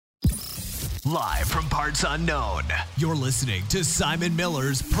Live from parts unknown, you're listening to Simon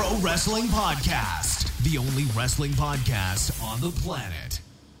Miller's Pro Wrestling Podcast, the only wrestling podcast on the planet,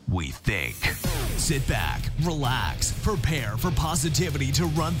 we think. Sit back, relax, prepare for positivity to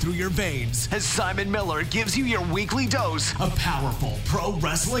run through your veins as Simon Miller gives you your weekly dose of powerful pro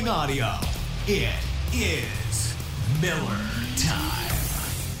wrestling audio. It is Miller Time.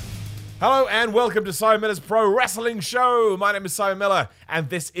 Hello and welcome to Simon Miller's Pro Wrestling Show. My name is Simon Miller and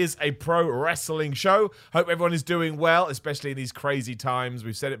this is a pro wrestling show. Hope everyone is doing well, especially in these crazy times.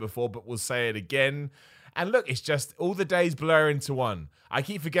 We've said it before, but we'll say it again. And look, it's just all the days blur into one. I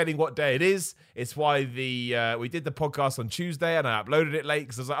keep forgetting what day it is. It's why we did the podcast on Tuesday and I uploaded it late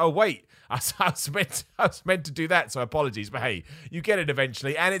because I was like, oh, wait, I was meant to do that. So apologies. But hey, you get it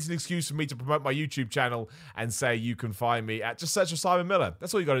eventually. And it's an excuse for me to promote my YouTube channel and say you can find me at just search for Simon Miller.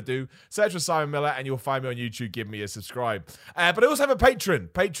 That's all you got to do. Search for Simon Miller and you'll find me on YouTube. Give me a subscribe. But I also have a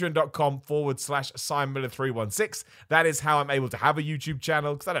Patreon, patreon.com/Simon Miller 316. That is how I'm able to have a YouTube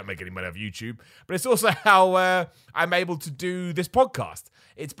channel because I don't make any money off YouTube. But it's also how I'm able to do this podcast.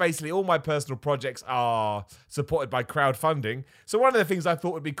 It's basically all my personal projects are supported by crowdfunding. So one of the things I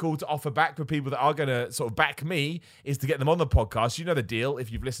thought would be cool to offer back for people that are going to sort of back me is to get them on the podcast. You know the deal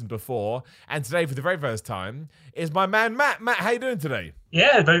if you've listened before. And today, for the very first time, is my man Matt. Matt, how you doing today?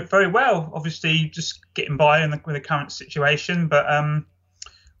 Yeah, very, very well. Obviously, just getting by with the current situation, but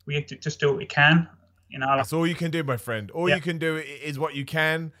we have to just do what we can. You know, that's all you can do, my friend. All you can do is what you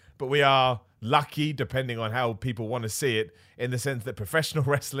can, but we are lucky, depending on how people want to see it, in the sense that professional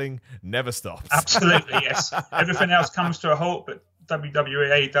wrestling never stops. Absolutely, yes. Everything else comes to a halt, but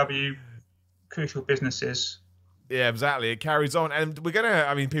WWE, AEW, crucial businesses. Yeah, exactly. It carries on, and we're gonna.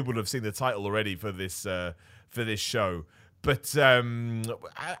 I mean, people have seen the title already for this show. But I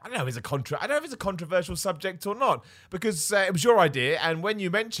don't know if it's a controversial subject or not, because it was your idea, and when you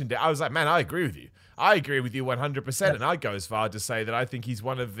mentioned it, I was like, man, I agree with you. I agree with you 100%, and I'd go as far to say that I think he's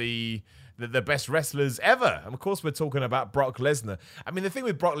one of the best wrestlers ever. And of course, we're talking about Brock Lesnar. I mean, the thing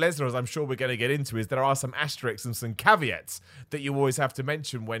with Brock Lesnar, as I'm sure we're going to get into, is there are some asterisks and some caveats that you always have to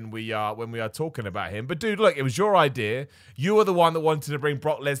mention when we are talking about him. But dude, look, it was your idea. You were the one that wanted to bring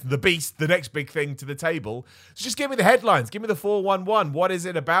Brock Lesnar, the Beast, the next big thing, to the table. So just give me the headlines. Give me the 411. What is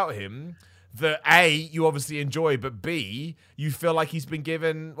it about him that A, you obviously enjoy, but B, you feel like he's been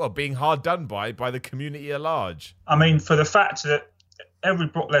being hard done by the community at large? I mean, for the fact that every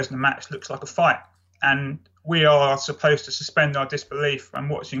Brock Lesnar match looks like a fight, and we are supposed to suspend our disbelief when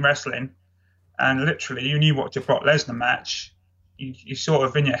watching wrestling. And literally, when you watch a Brock Lesnar match, you sort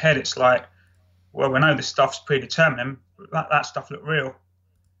of in your head, it's like, well, we know this stuff's predetermined, but that stuff looked real.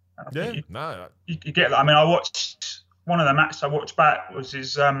 You get that. I mean, I watched one of the matches I watched back was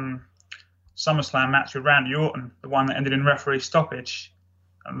his SummerSlam match with Randy Orton, the one that ended in referee stoppage,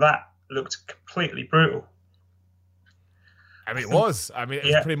 and that looked completely brutal. I mean, it was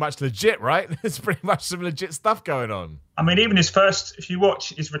pretty much legit, right? It's pretty much some legit stuff going on. I mean, even if you watch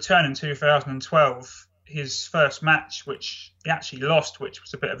his return in 2012, his first match, which he actually lost, which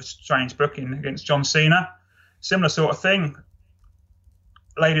was a bit of a strange booking against John Cena, similar sort of thing.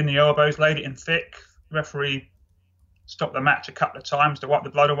 Laid in the elbows, laid it in thick. Referee stopped the match a couple of times to wipe the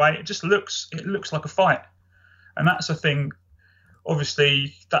blood away. It looks like a fight. And that's the thing.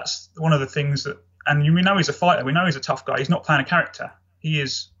 Obviously, that's one of the things that, and we know he's a fighter. We know he's a tough guy. He's not playing a character. He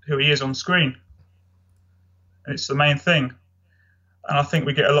is who he is on screen. And it's the main thing. And I think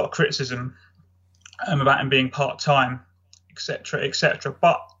we get a lot of criticism about him being part-time, etc., etc.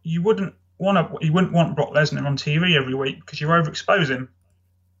 But you wouldn't want Brock Lesnar on TV every week because you overexpose him.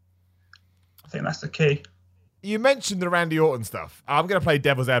 I think that's the key. You mentioned the Randy Orton stuff. I'm going to play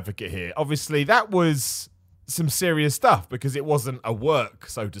devil's advocate here. Obviously, that was some serious stuff because it wasn't a work,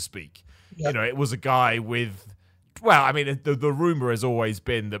 so to speak. Yep. You know, it was a guy with, well, I mean, the rumor has always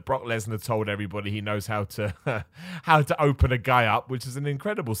been that Brock Lesnar told everybody he knows how to open a guy up, which is an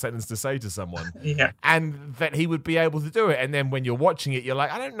incredible sentence to say to someone. Yeah. And that he would be able to do it. And then when you're watching it, you're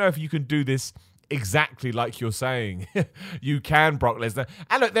like, I don't know if you can do this exactly like you're saying you can, Brock Lesnar.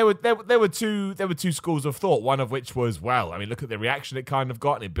 And look, there were two schools of thought, one of which was, well, I mean, look at the reaction it kind of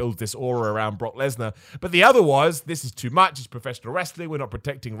got, and it builds this aura around Brock Lesnar. But the other was, this is too much, it's professional wrestling, we're not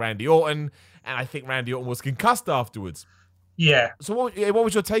protecting Randy Orton, and I think Randy Orton was concussed afterwards. Yeah. So what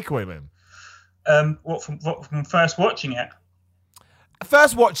was your takeaway, man? From first watching it?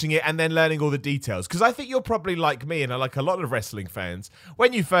 First watching it and then learning all the details, because I think you're probably like me and like a lot of wrestling fans.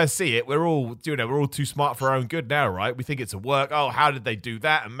 When you first see it, we're all too smart for our own good now, right? We think it's a work. Oh, how did they do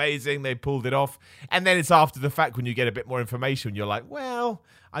that? Amazing, they pulled it off. And then it's after the fact when you get a bit more information, you're like, well,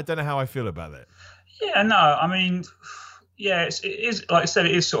 I don't know how I feel about it. Yeah, no, I mean, Yeah, it is, like I said,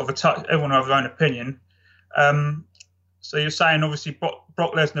 it is sort of a touch. Everyone will have their own opinion. So you're saying, obviously, Brock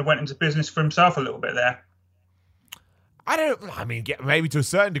Lesnar went into business for himself a little bit there. Maybe to a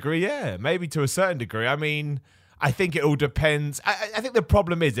certain degree, yeah. Maybe to a certain degree. I mean, I think it all depends. I think the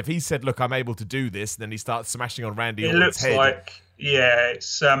problem is if he said, look, I'm able to do this, and then he starts smashing on Randy Orton's head. It looks like, yeah,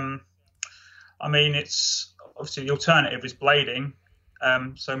 it's, it's obviously the alternative is blading.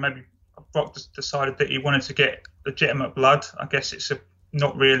 So maybe Brock decided that he wanted to get legitimate blood. I guess it's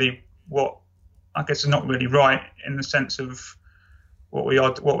not really right in the sense of what we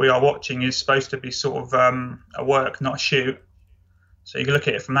are watching is supposed to be sort of a work, not a shoot. So you can look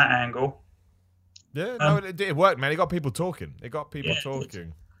at it from that angle. Yeah, no, it worked, man. It got people talking.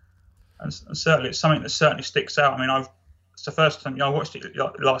 Talking. And certainly, it's something that certainly sticks out. I mean, it's the first time I watched it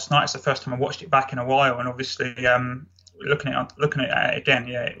last night. It's the first time I watched it back in a while, and obviously, looking at it again,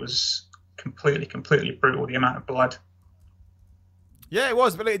 yeah, it was completely brutal. The amount of blood. Yeah, it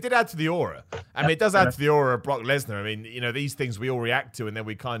was, but it did add to the aura. I mean, it does add to the aura of Brock Lesnar. I mean, these things we all react to, and then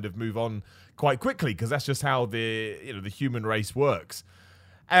we kind of move on quite quickly because that's just how the human race works.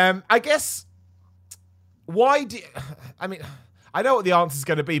 I guess. I know what the answer is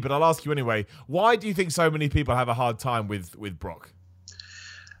going to be, but I'll ask you anyway. Why do you think so many people have a hard time with Brock?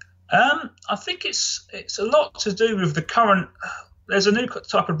 I think it's a lot to do with the current. There's a new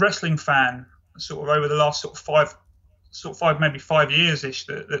type of wrestling fan, sort of over the last sort of 5 years ish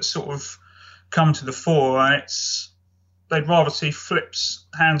that sort of come to the fore, and they'd rather see flips,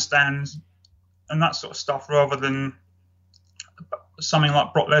 handstands, and that sort of stuff rather than something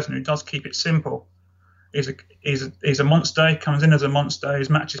like Brock Lesnar, who does keep it simple. He's a monster. He comes in as a monster. His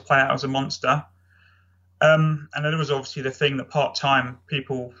matches play out as a monster. And then there was obviously the thing that part-time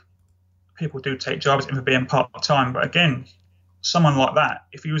people do take jobs in for being part-time. But again, someone like that,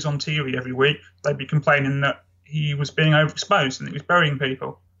 if he was on TV every week, they'd be complaining that he was being overexposed and he was burying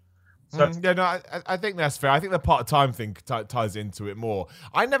people. So, I think that's fair. I think the part-time thing ties into it more.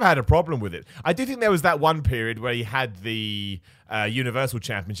 I never had a problem with it. I do think there was that one period where he had the Universal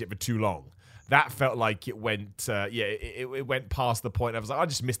Championship for too long. That felt like it went, it went past the point. I was like, I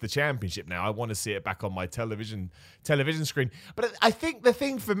just missed the championship now. I want to see it back on my television screen. But I think the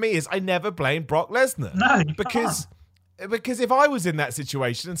thing for me is I never blame Brock Lesnar. No, because if I was in that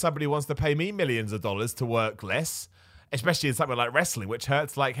situation and somebody wants to pay me millions of dollars to work less, especially in something like wrestling, which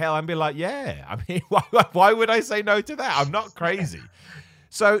hurts like hell, I'd be like, yeah. I mean, why would I say no to that? I'm not crazy.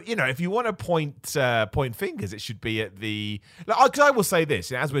 So, if you want to point fingers, it should be at the... Because I will say this,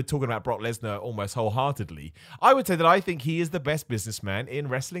 as we're talking about Brock Lesnar almost wholeheartedly, I would say that I think he is the best businessman in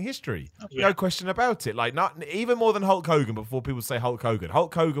wrestling history. Yeah. No question about it. Like, not even more than Hulk Hogan before people say Hulk Hogan.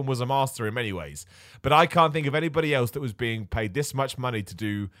 Hulk Hogan was a master in many ways, but I can't think of anybody else that was being paid this much money to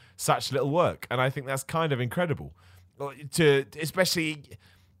do such little work. And I think that's kind of incredible. Especially...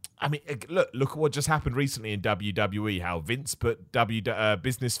 I mean, look at what just happened recently in WWE, how Vince put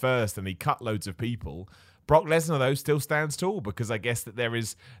business first and he cut loads of people. Brock Lesnar, though, still stands tall because I guess that there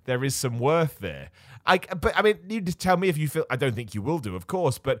is some worth there. But I mean, you just tell me if you feel... I don't think you will do, of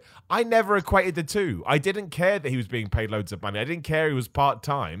course, but I never equated the two. I didn't care that he was being paid loads of money. I didn't care he was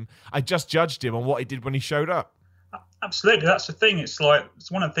part-time. I just judged him on what he did when he showed up. Absolutely, that's the thing. It's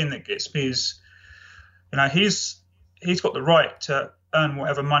one of the things that gets me is, he's got the right to earn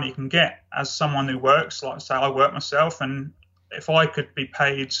whatever money he can get as someone who works. Like I say, I work myself, and if I could be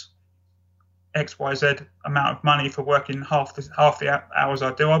paid XYZ amount of money for working half the hours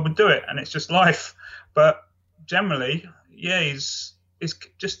I do, I would do it, and it's just life. But generally, yeah, he's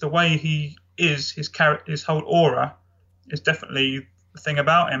just the way he is. His character, his whole aura, is definitely the thing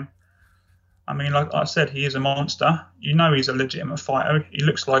about him. I mean, like I said, he is a monster. He's a legitimate fighter. He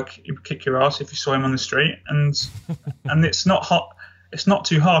looks like he would kick your ass if you saw him on the street, and it's not hot. It's not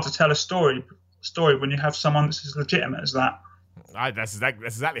too hard to tell a story when you have someone that's as legitimate as that. That's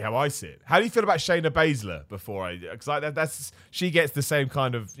exactly how I see it. How do you feel about Shayna Baszler because she gets the same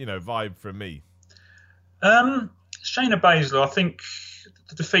kind of vibe from me. Shayna Baszler, I think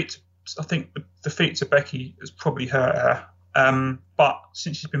the defeat to Becky has probably hurt her. But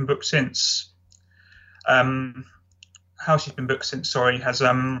since she's been booked since, has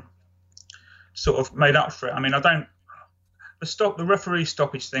sort of made up for it. I mean, the referee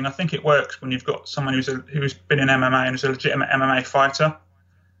stoppage thing, I think it works when you've got someone who's been in MMA and is a legitimate MMA fighter.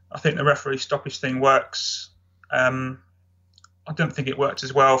 I think the referee stoppage thing works. I don't think it worked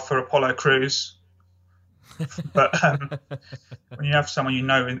as well for Apollo Crews. But when you have someone in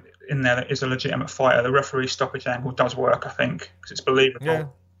there that is a legitimate fighter, the referee stoppage angle does work, I think, because it's believable. Yeah.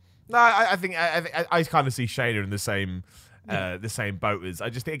 No, I think I kind of see Shayna in the same the same boat as. I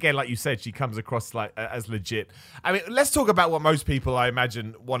just think, again, like you said, she comes across like as legit. I mean, let's talk about what most people, I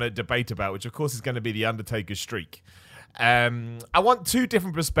imagine, want to debate about, which of course is going to be the Undertaker streak. I want two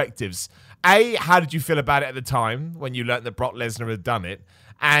different perspectives. A, how did you feel about it at the time when you learned that Brock Lesnar had done it?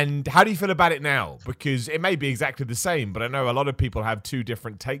 And how do you feel about it now? Because it may be exactly the same, but I know a lot of people have two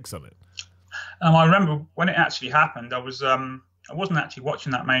different takes on it. I remember when it actually happened. I wasn't actually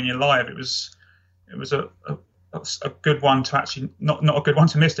watching that Mania live. It was a good one to actually not a good one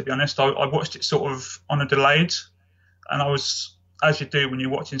to miss, to be honest. I watched it sort of on a delayed, and I was, as you do when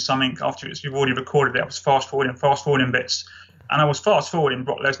you're watching something after you've already recorded it, I was fast forwarding bits, and I was fast forwarding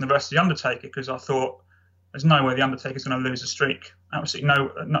Brock Lesnar versus The Undertaker because I thought there's no way The Undertaker's going to lose a streak. Absolutely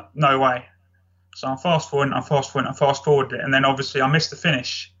no way. So I'm fast forwarding it, and then obviously I missed the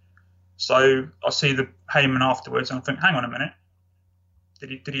finish. So I see the Heyman afterwards, and I think, hang on a minute,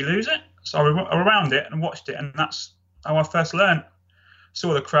 did he lose it? So I rewound it and watched it, and that's how I first learned.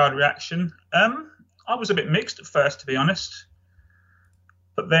 Saw the crowd reaction. I was a bit mixed at first, to be honest.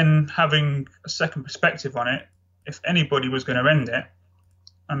 But then having a second perspective on it, if anybody was going to end it,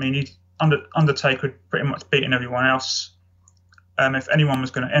 I mean, Undertaker had pretty much beaten everyone else. If anyone was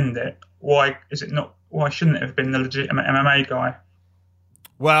going to end it, why shouldn't it have been the legitimate MMA guy?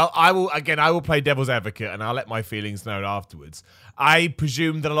 Well, I will play devil's advocate, and I'll let my feelings known afterwards. I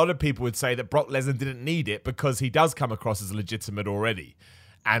presume that a lot of people would say that Brock Lesnar didn't need it because he does come across as legitimate already.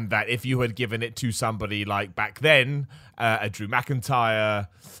 And that if you had given it to somebody like back then, a Drew McIntyre,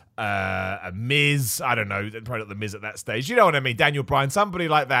 a Miz, I don't know, probably not the Miz at that stage, you know what I mean, Daniel Bryan, somebody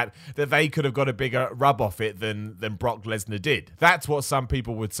like that they could have got a bigger rub off it than Brock Lesnar did. That's what some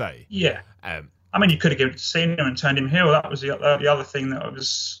people would say. Yeah. I mean, you could have given it to Cena and turned him heel. That was the other thing that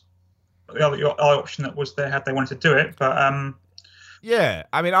was the other option that was there had they wanted to do it. But yeah,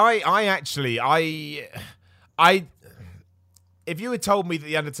 I mean, I if you had told me that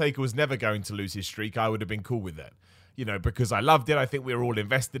The Undertaker was never going to lose his streak, I would have been cool with that. You know, because I loved it. I think we were all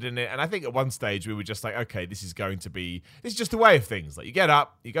invested in it. And I think at one stage we were just like, okay, this is just a way of things. Like, you get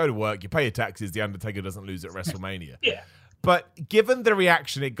up, you go to work, you pay your taxes, The Undertaker doesn't lose at WrestleMania. Yeah. But given the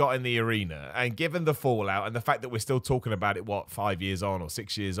reaction it got in the arena, and given the fallout, and the fact that we're still talking about it, 5 years on or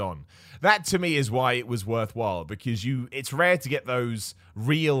 6 years on, that to me is why it was worthwhile, because it's rare to get those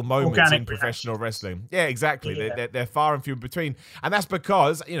real moments in professional wrestling. Yeah, exactly. Yeah. They're far and few in between. And that's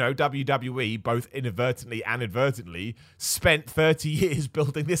because, WWE, both inadvertently and advertently, spent 30 years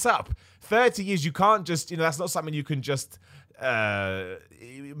building this up. 30 years, you can't just, that's not something you can just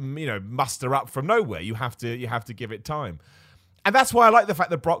muster up from nowhere. You have to give it time. And that's why I like the fact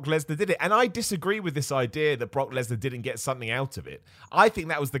that Brock Lesnar did it. And I disagree with this idea that Brock Lesnar didn't get something out of it. I think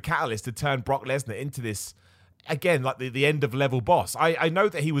that was the catalyst to turn Brock Lesnar into this, again, like the end of level boss. I know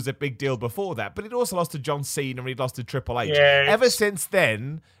that he was a big deal before that, but he'd also lost to John Cena and he'd lost to Triple H. Yeah, ever since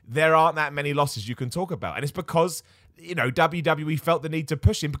then, there aren't that many losses you can talk about. And it's because WWE felt the need to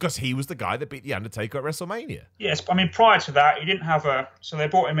push him because he was the guy that beat The Undertaker at WrestleMania. Yes, I mean, prior to that, he didn't have so they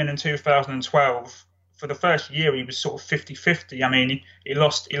brought him in 2012. For the first year, he was sort of 50-50. I mean, he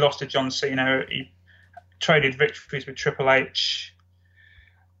lost to John Cena. He traded victories with Triple H,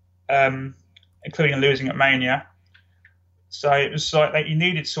 including losing at Mania. So it was like he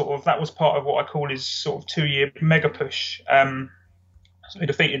needed that was part of what I call his sort of 2-year mega push. So he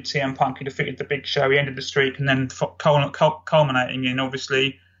defeated CM Punk, he defeated The Big Show, he ended the streak, and then culminating in,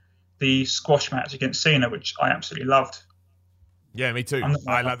 obviously, the squash match against Cena, which I absolutely loved. Yeah, me too.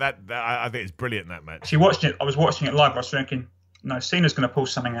 I like that. I think it's brilliant, that match. I was watching it live, I was thinking, no, Cena's going to pull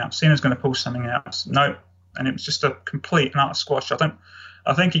something out. No, and it was just a complete and utter squash. I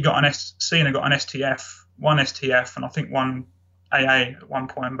think Cena got an STF, one STF, and I think one AA at one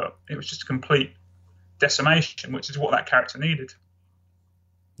point, but it was just a complete decimation, which is what that character needed.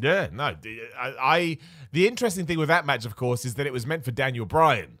 Yeah, no. The interesting thing with that match, of course, is that it was meant for Daniel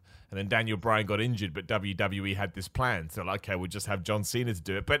Bryan. And then Daniel Bryan got injured, but WWE had this plan. So, okay, we'll just have John Cena to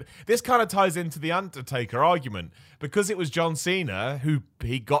do it. But this kind of ties into the Undertaker argument. Because it was John Cena who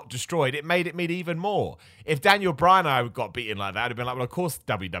he got destroyed, it made it mean even more. If Daniel Bryan and I got beaten like that, I'd have been like, well, of course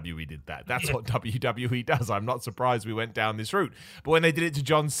WWE did that. That's what WWE does. I'm not surprised we went down this route. But when they did it to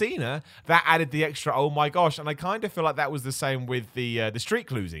John Cena, that added the extra, oh my gosh. And I kind of feel like that was the same with the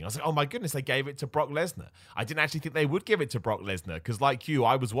streak losing. I was like, oh my goodness, they gave it to Brock Lesnar. I didn't actually think they would give it to Brock Lesnar. Because like you,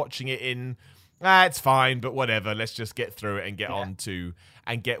 I was watching it in, it's fine, but whatever. Let's just get through it and get onto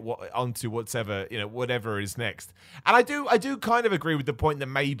whatever is next. And I do kind of agree with the point that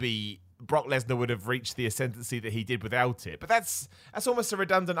maybe Brock Lesnar would have reached the ascendancy that he did without it. But that's almost a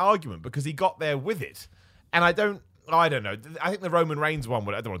redundant argument because he got there with it. And I don't I don't know. I think the Roman Reigns one.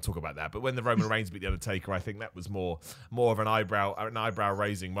 I don't want to talk about that, but when the Roman Reigns beat the Undertaker, I think that was more of an eyebrow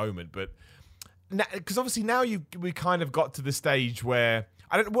raising moment. But because obviously now we kind of got to the stage where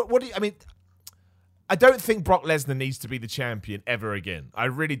I don't. What do you? I mean, I don't think Brock Lesnar needs to be the champion ever again. I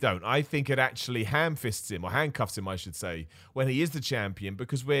really don't. I think it actually handcuffs him, I should say, when he is the champion,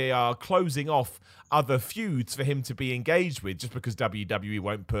 because we are closing off other feuds for him to be engaged with, just because WWE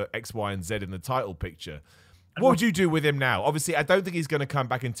won't put X, Y, and Z in the title picture. What would you do with him now? Obviously, I don't think he's going to come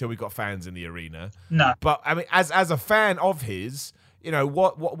back until we've got fans in the arena. No. But, I mean, as a fan of his,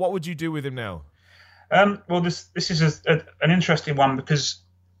 what would you do with him now? Well, this is an interesting one, because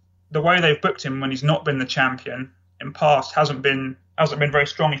the way they've booked him when he's not been the champion in past hasn't been very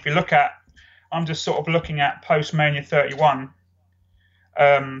strong. If you look at, I'm just sort of looking at post Mania 31,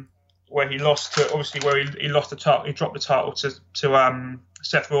 where he lost to, obviously where he lost the title, he dropped the title to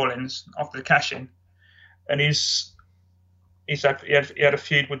Seth Rollins after the cash in, and he had a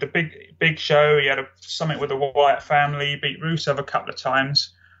feud with the Big Show. He had something with the Wyatt family. He beat Rusev a couple of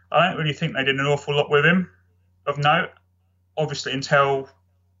times. I don't really think they did an awful lot with him of note, obviously until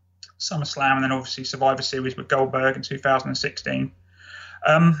SummerSlam, and then obviously Survivor Series with Goldberg in 2016.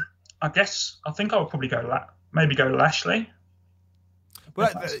 I think I would probably go Lashley. Well,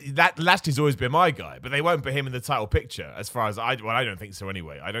 that Lashley's always been my guy, but they won't put him in the title picture, as far as I don't think so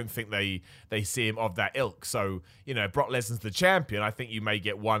anyway. I don't think they see him of that ilk. So, Brock Lesnar's the champion. I think you may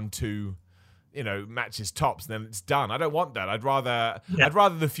get 1-2, matches tops, and then it's done. I don't want that. I'd rather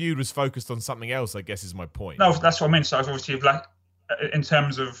the feud was focused on something else, I guess is my point. No, that's what I mean. So obviously, in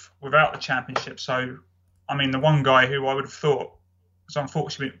terms of without the championship. So, I mean, the one guy who I would have thought was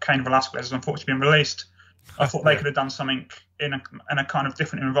unfortunately Cain Velasquez has unfortunately been released. I thought they could have done something in a kind of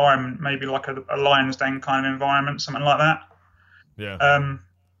different environment, maybe like a Lion's Den kind of environment, something like that. Yeah.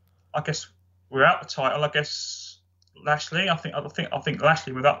 I guess without the title, I guess Lashley. I think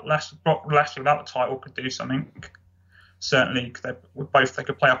Lashley without the title could do something. Certainly, they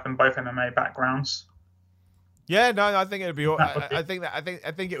could play up in both MMA backgrounds. Yeah, no, I think it'd be. I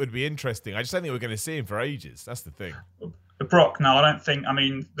think it would be interesting. I just don't think we're going to see him for ages. That's the thing. Brock, no, I don't think. I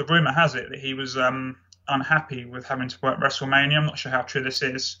mean, the rumor has it that he was unhappy with having to work WrestleMania. I'm not sure how true this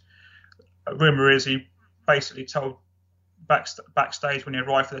is. Rumor is he basically told backstage when he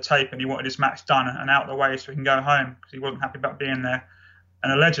arrived for the tape and he wanted his match done and out of the way so he can go home because he wasn't happy about being there.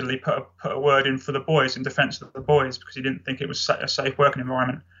 And allegedly put a word in for the boys in defence of the boys because he didn't think it was a safe working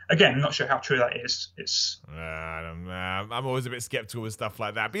environment. Again, I'm not sure how true that is. I don't know. I'm always a bit skeptical with stuff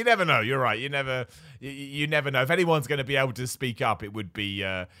like that. But you never know. You're right. You never know. If anyone's going to be able to speak up, it would be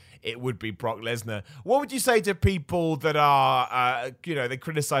Brock Lesnar. What would you say to people that are, they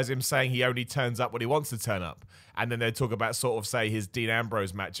criticize him saying he only turns up when he wants to turn up? And then they talk about sort of, say, his Dean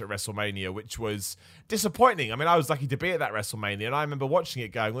Ambrose match at WrestleMania, which was disappointing. I mean, I was lucky to be at that WrestleMania, and I remember watching it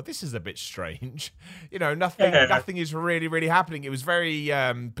going, well, this is a bit strange. Nothing is really, really happening. It was very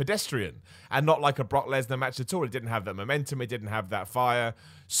pedestrian and not like a Brock Lesnar match at all. It didn't have that momentum. It didn't have that fire.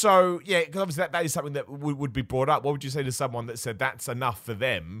 So, yeah, because obviously that is something that would be brought up. What would you say to someone that said that's enough for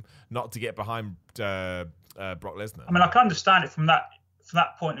them not to get behind Brock Lesnar? I mean, I can understand it from that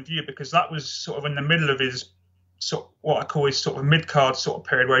point of view because that was sort of in the middle of his sort of what I call his sort of mid-card sort of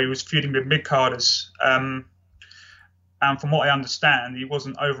period where he was feuding with mid-carders. And from what I understand, he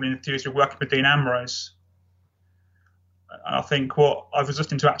wasn't overly enthused with working with Dean Ambrose. And I think what I was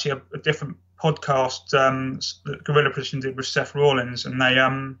listening to actually a different podcast that Gorilla Position did with Seth Rollins,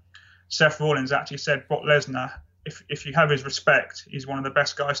 and Seth Rollins actually said Brock Lesnar, if you have his respect, he's one of the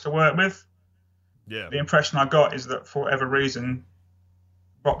best guys to work with. Yeah. The impression I got is that for whatever reason,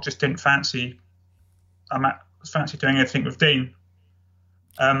 Brock just didn't fancy doing anything with Dean.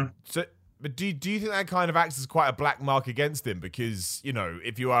 But do you think that kind of acts as quite a black mark against him? Because,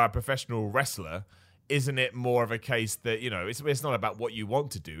 if you are a professional wrestler, isn't it more of a case that, it's not about what you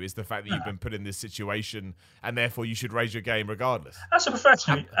want to do, it's the fact that you've been put in this situation and therefore you should raise your game regardless? As a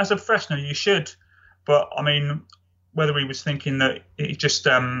professional, you should. But, I mean, whether he was thinking that he just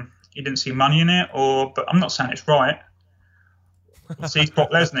he didn't see money in it, but I'm not saying it's right. He's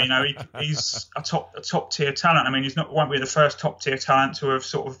Brock Lesnar, he's a top tier talent. I mean, won't be the first top tier talent to have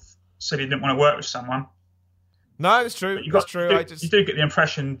sort of said he didn't want to work with someone. No, it's true. You do get the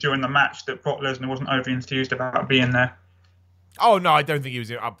impression during the match that Brock Lesnar wasn't overly enthused about being there. Oh no, I don't think he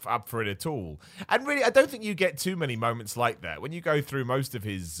was up for it at all. And really, I don't think you get too many moments like that when you go through most of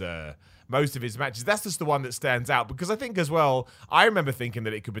his matches. That's just the one that stands out because I think as well, I remember thinking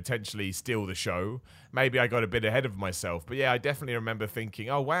that it could potentially steal the show. Maybe I got a bit ahead of myself, but yeah, I definitely remember thinking,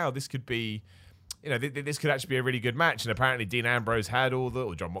 oh wow, this could be this could actually be a really good match. And apparently Dean Ambrose had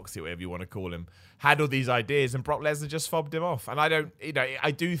or John Moxley, whatever you want to call him, had all these ideas, and Brock Lesnar just fobbed him off. And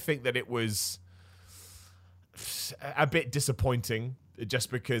I do think that it was a bit disappointing,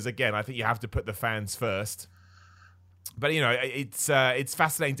 just because, again, I think you have to put the fans first. But it's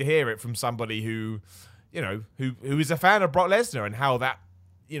fascinating to hear it from somebody who is a fan of Brock Lesnar, and how that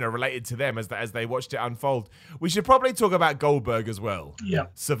related to them as they watched it unfold. We should probably talk about Goldberg as well. Yeah.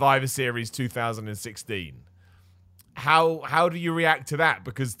 Survivor Series 2016. How do you react to that?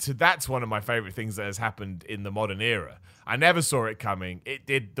 Because that's one of my favorite things that has happened in the modern era. I never saw it coming. It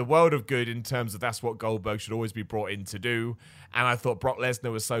did the world of good in terms of that's what Goldberg should always be brought in to do. And I thought Brock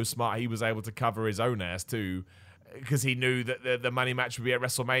Lesnar was so smart, he was able to cover his own ass too, because he knew that the money match would be at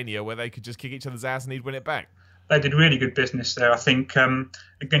WrestleMania, where they could just kick each other's ass and he'd win it back. They did really good business there. I think,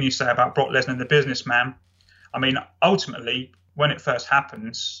 again, you say about Brock Lesnar, the businessman. I mean, ultimately, when it first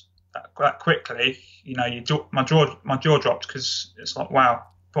happens, that quickly, my jaw dropped, because it's like, wow,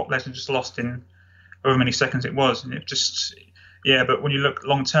 Brock Lesnar just lost in however many seconds it was. And it just, but when you look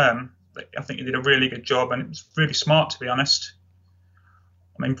long term, I think he did a really good job, and it was really smart, to be honest.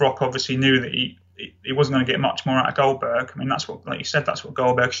 I mean, Brock obviously knew that he wasn't going to get much more out of Goldberg. I mean, that's what, like you said, that's what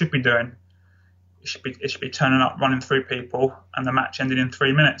Goldberg should be doing. It should be turning up, running through people, and the match ended in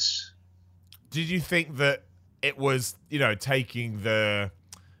 3 minutes. Did you think that it was, taking the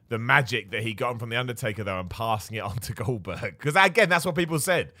magic that he got from The Undertaker, though, and passing it on to Goldberg? Because, again, that's what people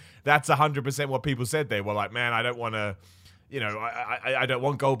said. That's 100% what people said. They were like, man, I don't want to, I don't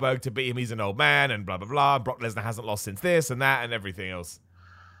want Goldberg to beat him. He's an old man, and blah, blah, blah. Brock Lesnar hasn't lost since this and that and everything else.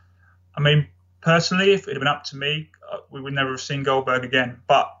 I mean, personally, if it had been up to me, we would never have seen Goldberg again.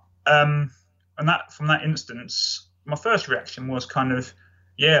 But and that, from that instance, my first reaction was kind of,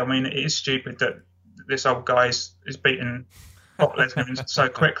 I mean, it is stupid that this old guy is beating Brock Lesnar so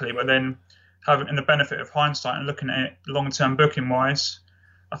quickly. But then, having the benefit of hindsight and looking at it long-term booking-wise,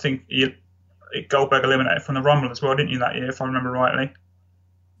 I think Goldberg eliminated from the Rumble as well, didn't you, that year, if I remember rightly?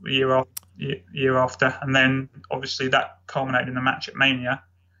 The year after. And then, obviously, that culminated in the match at Mania,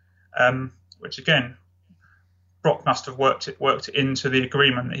 which, again, Brock must have worked it into the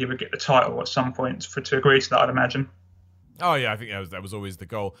agreement that he would get the title at some point to agree to that, I'd imagine. Oh, yeah, I think that was always the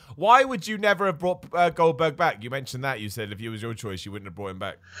goal. Why would you never have brought Goldberg back? You mentioned that. You said if it was your choice, you wouldn't have brought him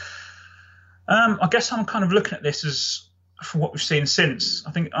back. I guess I'm kind of looking at this as from what we've seen since.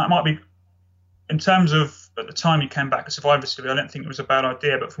 I think it might be, in terms of at the time he came back to Survivor Series, I don't think it was a bad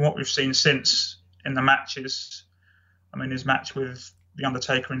idea. But from what we've seen since in the matches, I mean, his match with The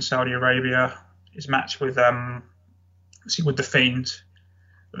Undertaker in Saudi Arabia, his match with The Fiend,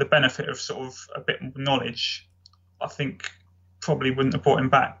 with the benefit of sort of a bit more knowledge, I think probably wouldn't have brought him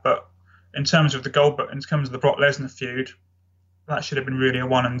back. But in terms of the Brock Lesnar feud, that should have been really a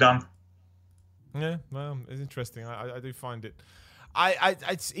one and done. Yeah, well, it's interesting. I do find it.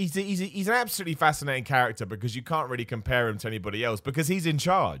 He's an absolutely fascinating character, because you can't really compare him to anybody else, because he's in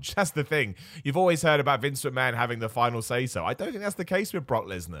charge. That's the thing. You've always heard about Vince McMahon having the final say so. I don't think that's the case with Brock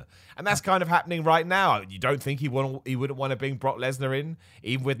Lesnar, and that's kind of happening right now. You don't think he wouldn't want to bring Brock Lesnar in,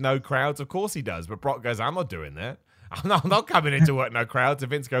 even with no crowds? Of course he does, but Brock goes, I'm not doing that. I'm not coming into work, no crowds. And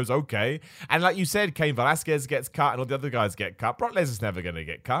Vince goes, okay. And like you said, Cain Velasquez gets cut and all the other guys get cut. Brock Lesnar's never going to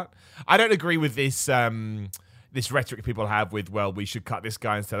get cut. I don't agree with this this rhetoric people have with, well, we should cut this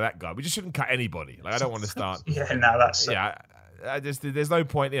guy instead of that guy. We just shouldn't cut anybody. Like, I don't want to start. That's... Yeah, there's no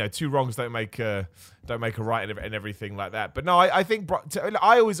point. Two wrongs don't make a right and everything like that. But no, I think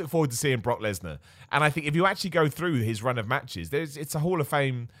I always look forward to seeing Brock Lesnar, and I think if you actually go through his run of matches, it's a Hall of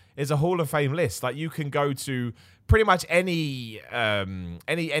Fame. It's a Hall of Fame list. Like, you can go to pretty much any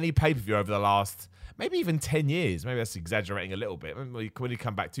pay-per-view over the last maybe even 10 years. Maybe that's exaggerating a little bit. When he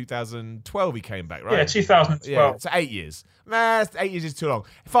come back, 2012 he came back, right? Yeah, 2012. Yeah, so 8 years. Nah, 8 years is too long.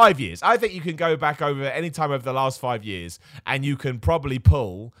 5 years. I think you can go back over any time over the last 5 years, and you can probably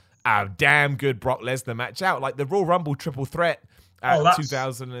pull a damn good Brock Lesnar match out. Like the Royal Rumble triple threat.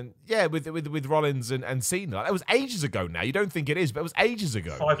 2000 and with Rollins and Cena. That was ages ago now. You don't think it is, but it was ages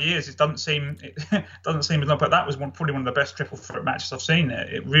ago. 5 years. It doesn't seem as long, but that was probably one of the best triple threat matches I've seen.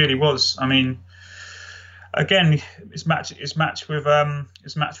 It really was. I mean, again, his match with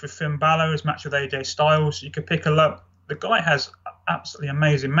Finn Balor, his match with AJ Styles. You could pick a lot. The guy has absolutely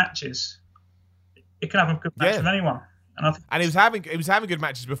amazing matches. He can have a good match with anyone. And he was having good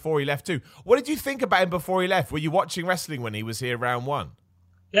matches before he left too. What did you think about him before he left? Were you watching wrestling when he was here round one?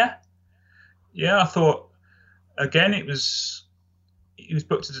 Yeah. I thought, again, he was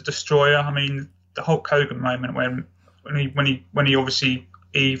booked as a destroyer. I mean, the Hulk Hogan moment when he obviously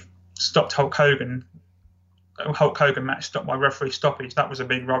stopped Hulk Hogan. The Hulk Hogan match stopped by referee stoppage. That was a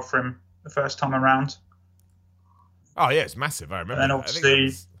big rub for him the first time around. Oh yeah, it's massive. I remember. And then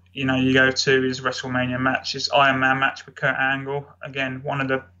obviously, you go to his WrestleMania match, his Iron Man match with Kurt Angle. Again, one of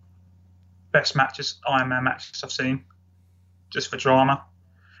the best Iron Man matches I've seen, just for drama.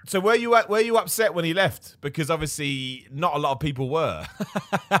 So were you upset when he left? Because obviously not a lot of people were.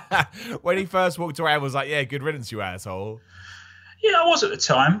 When he first walked around, was like, "Yeah, good riddance, you asshole." Yeah, I was at the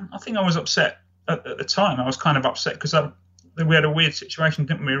time. I think I was upset at the time. I was kind of upset because we had a weird situation,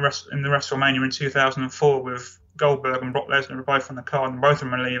 didn't we, in the WrestleMania in 2004 with Goldberg and Brock Lesnar were both on the card and both of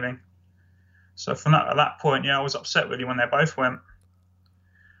them were leaving. So from at that point, I was upset really when they both went.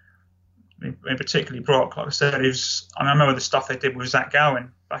 In particularly Brock, like I said, I remember the stuff they did with Zach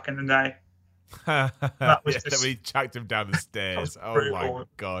Gowen back in the day. That was that we chucked him down the stairs. Oh my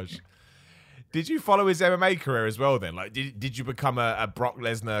gosh! Did you follow his MMA career as well? Then, like, did you become a Brock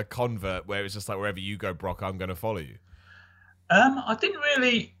Lesnar convert, where it's just like wherever you go, Brock, I'm going to follow you? I didn't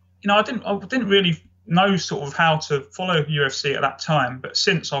really, I didn't really know sort of how to follow UFC at that time. But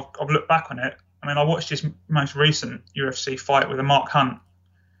since I've looked back on it, I mean, I watched his most recent UFC fight with Mark Hunt.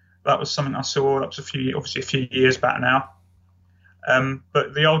 That was something I saw. That was a few years back now.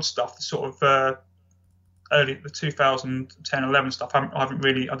 But the old stuff, the sort of early, the 2010-11 stuff, I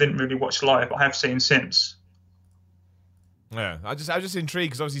didn't really watch live, but I have seen since. Yeah, I was just intrigued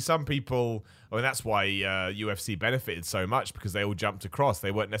because obviously some people, I mean, that's why UFC benefited so much, because they all jumped across.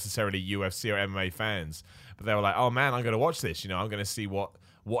 They weren't necessarily UFC or MMA fans, but they were like, "Oh man, I'm going to watch this. I'm going to see what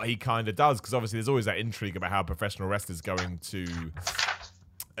he kind of does," because obviously there's always that intrigue about how a professional wrestler's going to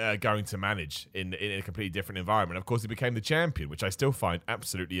manage in a completely different environment. Of course, he became the champion, which I still find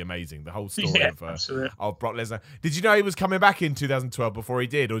absolutely amazing. The whole story of Brock Lesnar. Did you know he was coming back in 2012 before he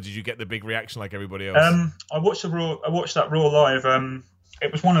did, or did you get the big reaction like everybody else? I watched that Raw live.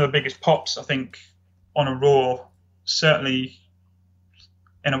 It was one of the biggest pops, I think, on a Raw. Certainly,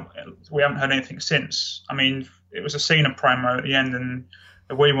 we haven't heard anything since. I mean, it was a Cena promo at the end, and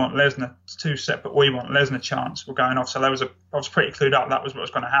 "We Want Lesnar," two separate "We Want Lesnar" chants were going off. So I was pretty clued up. That was what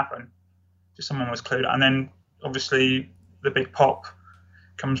was going to happen. Just someone was clued up. And then obviously the big pop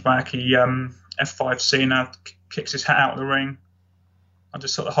comes back. He F5 Cena, kicks his hat out of the ring. I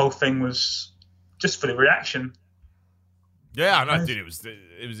just thought the whole thing was just for the reaction. Yeah, I know, dude. It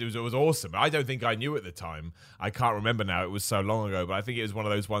was awesome. I don't think I knew at the time. I can't remember now. It was so long ago, but I think it was one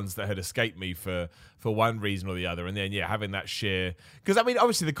of those ones that had escaped me for one reason or the other. And then having that sheer, because I mean,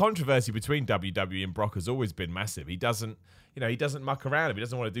 obviously the controversy between WWE and Brock has always been massive. He doesn't muck around. If he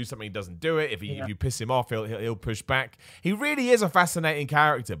doesn't want to do something, he doesn't do it. If you piss him off, he'll push back. He really is a fascinating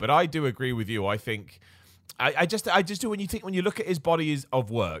character. But I do agree with you. I think. I just do when you look at his body of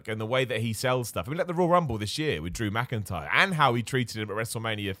work and the way that he sells stuff. I mean, like the Royal Rumble this year with Drew McIntyre and how he treated him at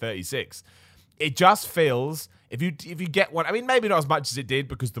WrestleMania 36. It just feels if you get one. I mean, maybe not as much as it did,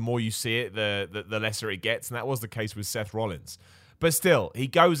 because the more you see it, the lesser it gets, and that was the case with Seth Rollins. But still, he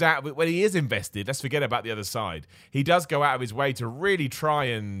goes out when he is invested. Let's forget about the other side. He does go out of his way to really try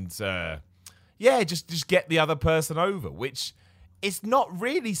and just get the other person over, which. It's not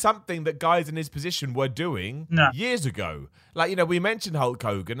really something that guys in his position were doing years ago. Like, we mentioned Hulk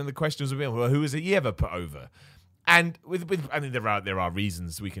Hogan, and the question was, well, who has he ever put over? And I mean, there are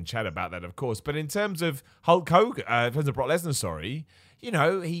reasons we can chat about that, of course. But in terms of Hulk Hogan, in terms of Brock Lesnar,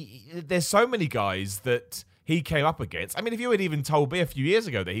 there's so many guys that he came up against. I mean, if you had even told me a few years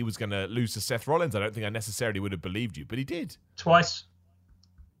ago that he was going to lose to Seth Rollins, I don't think I necessarily would have believed you, but he did. Twice.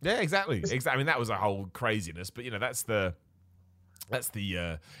 Yeah, exactly. I mean, that was a whole craziness, but that's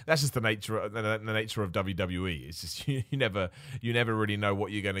just the nature of WWE. It's just you never really know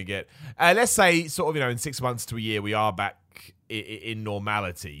what you're going to get. Let's say sort of in 6 months to a year we are back in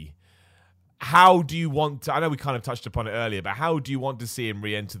normality. How do you want to? I know we kind of touched upon it earlier, but how do you want to see him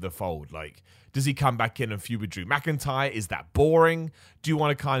re-enter the fold? Like, does he come back in and feud with Drew McIntyre? Is that boring? Do you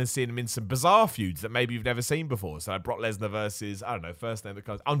want to kind of see him in some bizarre feuds that maybe you've never seen before? So like Brock Lesnar versus, I don't know, first name that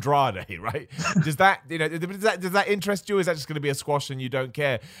comes Andrade, right? Does that does that interest you? Or is that just going to be a squash and you don't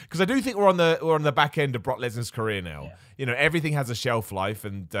care? Because I do think we're on the back end of Brock Lesnar's career now. Yeah. Everything has a shelf life,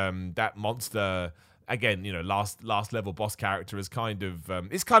 and that monster. Again, last level boss character is kind of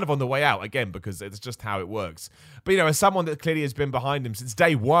it's kind of on the way out again, because it's just how it works. But as someone that clearly has been behind him since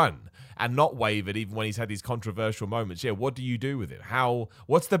day one and not wavered even when he's had these controversial moments, what do you do with it?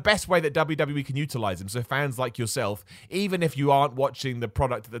 What's the best way that WWE can utilize him so fans like yourself, even if you aren't watching the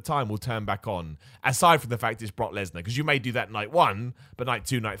product at the time, will turn back on? Aside from the fact it's Brock Lesnar, because you may do that night 1, but night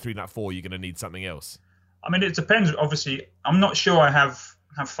 2, night 3, night 4, you're going to need something else. I mean, it depends. Obviously, I'm not sure I have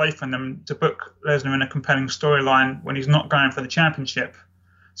faith in them to book Lesnar in a compelling storyline when he's not going for the championship.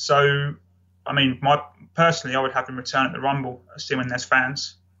 So, I mean, personally, I would have him return at the Rumble, assuming there's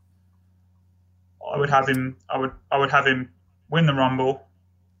fans. I would have him win the Rumble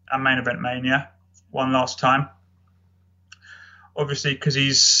and Main Event Mania one last time. Obviously, because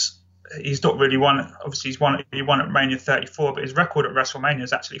he's not really won. Obviously, he won at Mania 34, but his record at WrestleMania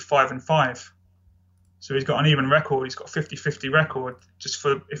is actually 5-5. So he's got an even record. He's got a 50-50 record. Just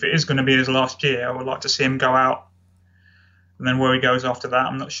for if it is going to be his last year, I would like to see him go out. And then where he goes after that,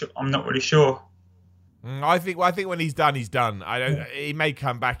 I'm not sure. I'm not really sure. I think when he's done, he's done. I don't. He may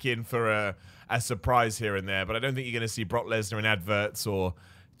come back in for a surprise here and there, but I don't think you're going to see Brock Lesnar in adverts or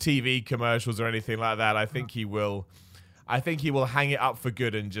TV commercials or anything like that. I think he will hang it up for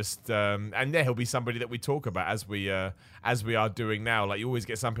good and just and yeah, he'll be somebody that we talk about as we are doing now. Like you always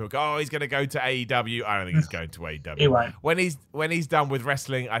get some people go, oh, he's going to go to AEW. I don't think he's going to AEW. He won't. When he's done with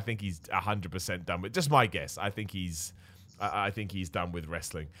wrestling, I think he's 100% done with. Just my guess. I think he's done with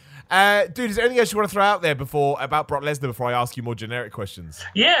wrestling. Dude, is there anything else you want to throw out there about Brock Lesnar before I ask you more generic questions?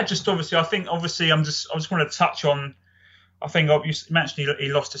 Yeah, just obviously, I just want to touch on. I think you mentioned he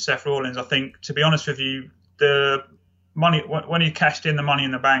lost to Seth Rollins. I think, to be honest with you, the money when he cashed in the Money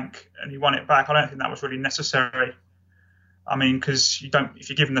in the Bank and he won it back, I don't think that was really necessary. I mean, because if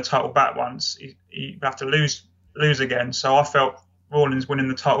you give him the title back once, you have to lose again. So I felt Rollins winning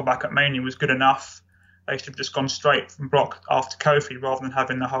the title back at Mania was good enough. They should have just gone straight from Brock after Kofi rather than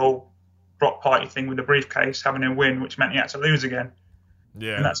having the whole Brock party thing with the briefcase, having him win, which meant he had to lose again.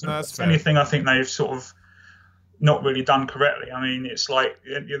 Yeah, and that's the only thing I think they've sort of not really done correctly. I mean, it's like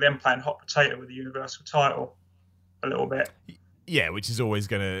you're then playing hot potato with the Universal title a little bit. Yeah, which is always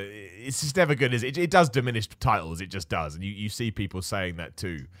it's just never good, is it? It does diminish titles, it just does. And you see people saying that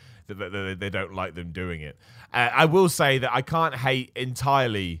too, that they don't like them doing it. I will say that I can't hate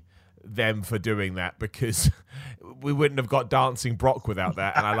entirely them for doing that because we wouldn't have got Dancing Brock without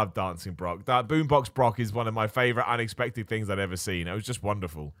that, and I love Dancing Brock. That Boombox Brock is one of my favourite unexpected things I'd ever seen. It was just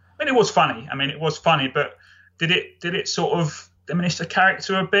wonderful. I mean, it was funny, but did it sort of diminish the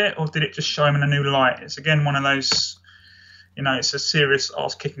character a bit, or did it just show him in a new light? It's again one of those, it's a serious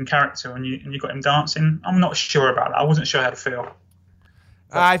ass-kicking character, and you got him dancing. I'm not sure about that. I wasn't sure how to feel.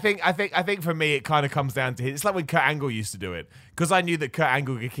 I think for me it kind of comes down to it's like when Kurt Angle used to do it, because I knew that Kurt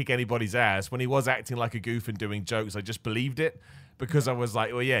Angle could kick anybody's ass. When he was acting like a goof and doing jokes, I just believed it because I was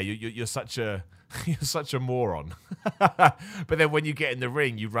like, well, yeah, you're such a moron. But then when you get in the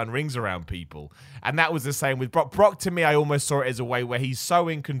ring, you run rings around people, and that was the same with Brock. Brock, to me, I almost saw it as a way where he's so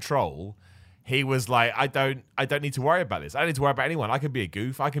in control. He was like, I don't need to worry about this. I don't need to worry about anyone. I can be a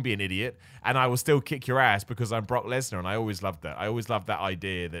goof. I can be an idiot. And I will still kick your ass because I'm Brock Lesnar. And I always loved that. I always loved that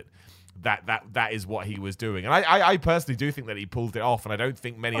idea that is what he was doing. And I personally do think that he pulled it off. And I don't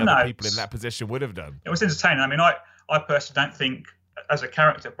think many other people in that position would have done. It was entertaining. I mean, I personally don't think, as a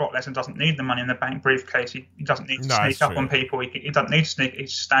character, Brock Lesnar doesn't need the Money in the Bank briefcase. He doesn't need to sneak up on people. He doesn't need to sneak. He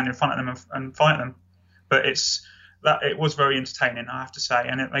just stand in front of them and fight them. But it was very entertaining, I have to say,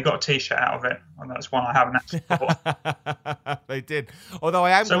 and they got a T-shirt out of it, and that's one I haven't actually bought. They did. Although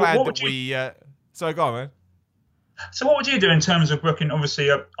I am glad that we. So go on, man. So what would you do in terms of booking?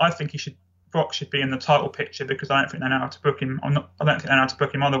 Obviously, I think Brock should be in the title picture because I don't think they know how to book him. I don't think they know how to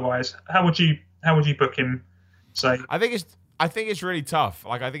book him otherwise. How would you book him? Say, I think it's really tough.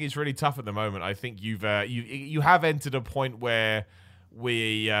 Like I think it's really tough at the moment. I think you have entered a point where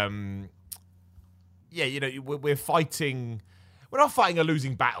we. We're fighting. We're not fighting a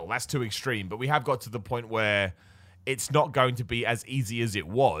losing battle. That's too extreme. But we have got to the point where it's not going to be as easy as it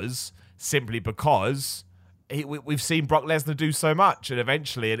was, simply because we've seen Brock Lesnar do so much, and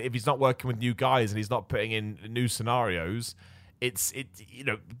eventually, if he's not working with new guys and he's not putting in new scenarios,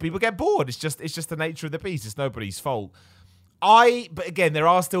 people get bored. It's just the nature of the beast. It's nobody's fault. But again, there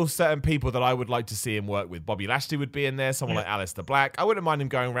are still certain people that I would like to see him work with. Bobby Lashley would be in there. Someone like Aleister Black. I wouldn't mind him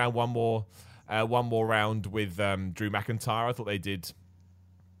going around one more round with Drew McIntyre. I thought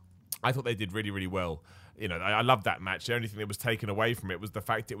they did really, really well. I loved that match. The only thing that was taken away from it was the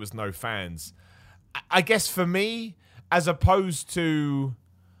fact it was no fans. I guess for me, as opposed to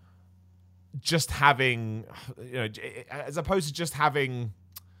just having, what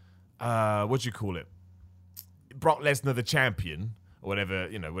do you call it? Brock Lesnar the champion, or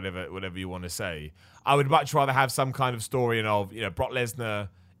whatever you want to say. I would much rather have some kind of story of, Brock Lesnar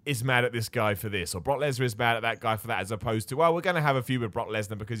is mad at this guy for this, or Brock Lesnar is mad at that guy for that, as opposed to, well, we're going to have a feud with Brock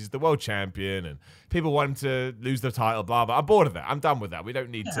Lesnar because he's the world champion and people want him to lose the title, blah, blah. I'm bored of that. I'm done with that. We don't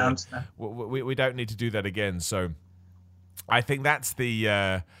need to we don't need to do that again. So I think that's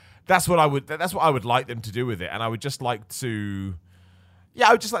what I would like them to do with it. And I would just like to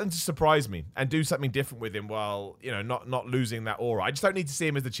surprise me and do something different with him while, not losing that aura. I just don't need to see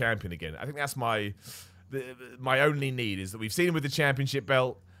him as the champion again. I think that's my only need, is that we've seen him with the championship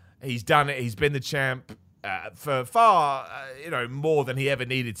belt. He's done it. He's been the champ for far, more than he ever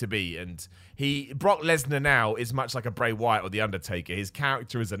needed to be. And Brock Lesnar now is much like a Bray Wyatt or The Undertaker. His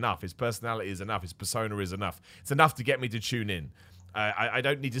character is enough. His personality is enough. His persona is enough. It's enough to get me to tune in. I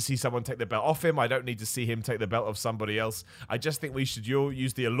don't need to see someone take the belt off him. I don't need to see him take the belt off somebody else. I just think we should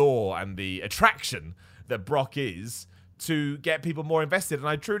use the allure and the attraction that Brock is to get people more invested. And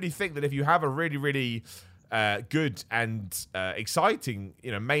I truly think that if you have a really, really good and exciting,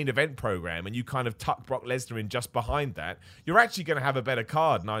 main event program, and you kind of tuck Brock Lesnar in just behind that, you're actually going to have a better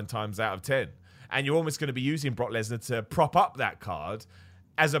card 9 times out of 10. And you're almost going to be using Brock Lesnar to prop up that card,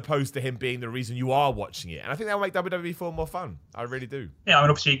 as opposed to him being the reason you are watching it. And I think that'll make WWE feel more fun. I really do. Yeah, I mean,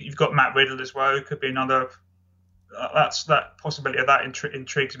 obviously you've got Matt Riddle as well. It could be another. That possibility of that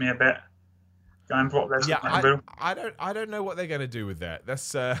intrigues me a bit. Going Brock Lesnar. Yeah, I don't know what they're going to do with that.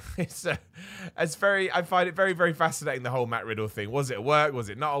 That's it's very. I find it very, very fascinating, the whole Matt Riddle thing. Was it a work? Was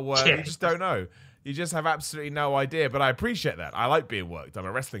it not a work? Yeah. You just don't know. You just have absolutely no idea. But I appreciate that. I like being worked. I'm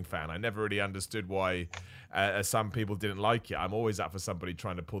a wrestling fan. I never really understood why some people didn't like it. I'm always up for somebody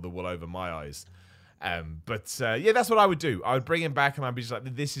trying to pull the wool over my eyes. But that's what I would do. I would bring him back and I'd be just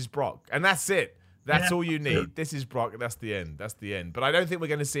like, this is Brock. And that's it. That's all you need. This is Brock. That's the end. That's the end. But I don't think we're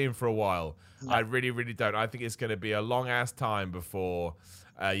going to see him for a while. No. I really, really don't. I think it's going to be a long-ass time before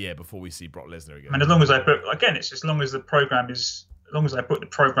we see Brock Lesnar again. And as long as it's as long as the program is... As long as they book the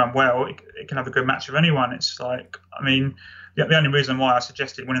program well, it can have a good match with anyone. It's like, I mean, the only reason why I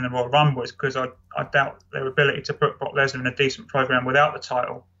suggested winning the Royal Rumble is because I doubt their ability to book Brock Lesnar in a decent program without the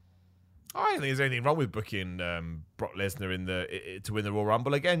title. I don't think there's anything wrong with booking Brock Lesnar to win the Royal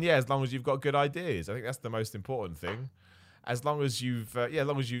Rumble again. Yeah, as long as you've got good ideas, I think that's the most important thing. As long as you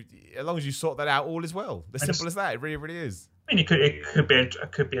sort that out, all is well. As simple as that. It really, really is. I mean, it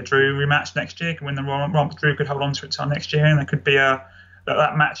could be a Drew rematch next year. Could win the Royal Rumble. Drew could hold on to it till next year, and there could be that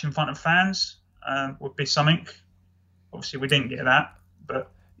match in front of fans. Would be something. Obviously, we didn't get that,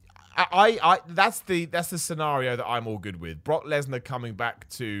 but that's the scenario that I'm all good with. Brock Lesnar coming back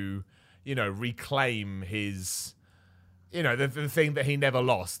to reclaim his the thing that he never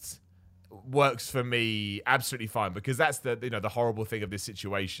lost works for me absolutely fine, because that's the horrible thing of this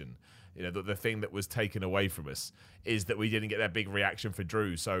situation. The thing that was taken away from us is that we didn't get that big reaction for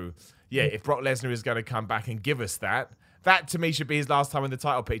Drew. So, if Brock Lesnar is going to come back and give us that to me should be his last time in the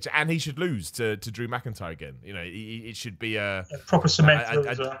title picture, and he should lose to Drew McIntyre again. It should be a proper cement.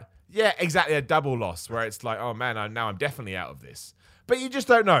 Yeah, exactly, a double loss where it's like, oh man, I'm definitely out of this. But you just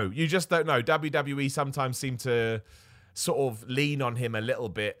don't know. WWE sometimes seem to sort of lean on him a little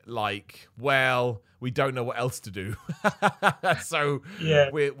bit, like, well, we don't know what else to do, so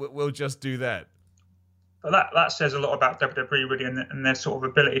we'll just do that. But that says a lot about WWE really, and their sort of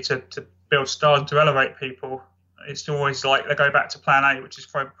ability to build stars and to elevate people. It's always like they go back to Plan A, which is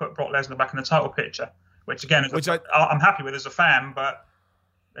put Brock Lesnar back in the title picture, which again, I'm happy with as a fan, but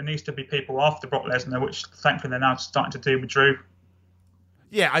there needs to be people after Brock Lesnar, which thankfully they're now starting to do with Drew.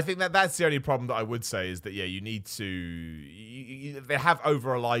 Yeah, I think that's the only problem that I would say is that you need to. They have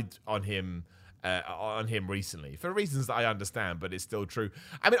over-relied on him recently for reasons that I understand, but it's still true.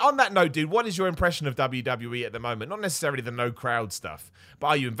 I mean, on that note, dude, what is your impression of WWE at the moment? Not necessarily the no crowd stuff, but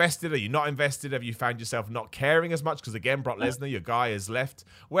are you invested? Are you not invested? Have you found yourself not caring as much? Because again, Brock Lesnar, your guy, has left.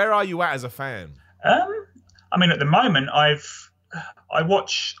 Where are you at as a fan? I mean, at the moment, I've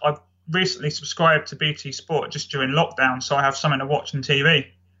recently subscribed to BT Sport just during lockdown, so I have something to watch on TV.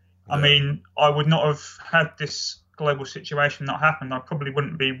 Yeah. I mean, I would not have had this global situation not happen. I probably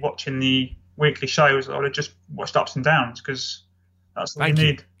wouldn't be watching the weekly shows. I would have just watched ups and downs, because that's all you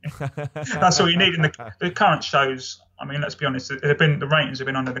need. That's all you need in the current shows. I mean, let's be honest, the ratings have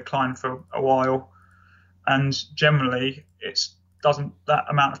been on the decline for a while, and generally that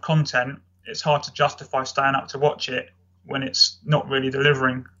amount of content, it's hard to justify staying up to watch it when it's not really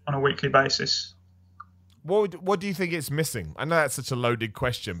delivering on a weekly basis. What do you think it's missing? I know that's such a loaded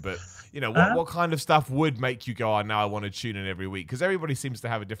question, but what kind of stuff would make you go, now I want to tune in every week? Because everybody seems to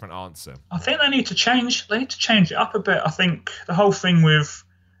have a different answer. I think they need to change it up a bit. I think the whole thing with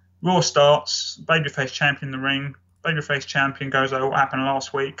Raw starts, babyface champion in the ring, babyface champion goes, what happened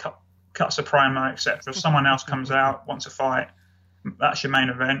last week, cuts a promo, etc. Someone else comes out, wants a fight, that's your main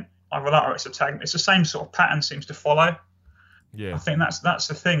event. Either that or it's a tag. It's the same sort of pattern seems to follow. Yeah, I think that's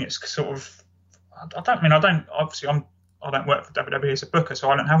the thing. It's sort of, I don't work for WWE as a booker, so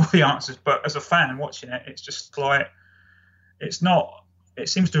I don't have all the answers. But as a fan watching it, it's just like, it's not. It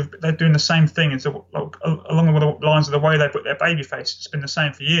seems they're doing the same thing along the lines of the way they put their babyface. It's been the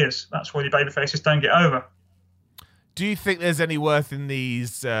same for years. That's why the babyfaces don't get over. Do you think there's any worth in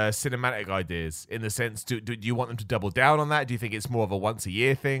these cinematic ideas? In the sense, do you want them to double down on that? Do you think it's more of a once a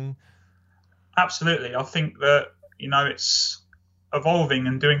year thing? Absolutely. I think that, it's evolving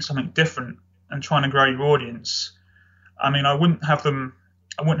and doing something different and trying to grow your audience. I mean, I wouldn't have them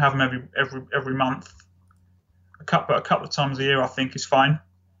every month. A couple of times a year, I think, is fine.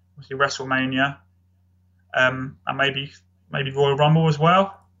 Obviously, WrestleMania, and maybe Royal Rumble as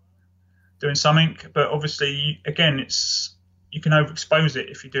well, doing something. But obviously, again, you can overexpose it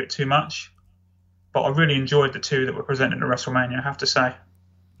if you do it too much. But I really enjoyed the two that were presented at WrestleMania, I have to say.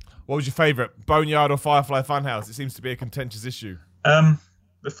 What was your favourite, Boneyard or Firefly Funhouse? It seems to be a contentious issue.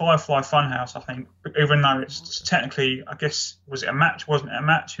 The Firefly Funhouse, I think, even though it's technically, I guess, was it a match? Wasn't it a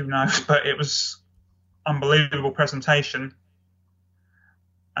match? Who knows? But it was unbelievable presentation.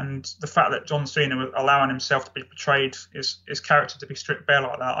 And the fact that John Cena was allowing himself to be portrayed, his character to be stripped bare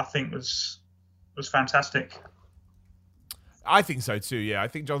like that, I think was fantastic. I think so too. Yeah, I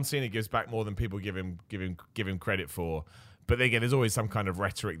think John Cena gives back more than people give him credit for. But again, there's always some kind of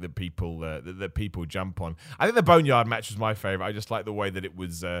rhetoric that people jump on. I think the Boneyard match was my favorite. I just like the way that it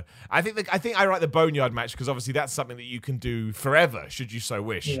was. I think I like the Boneyard match because obviously that's something that you can do forever, should you so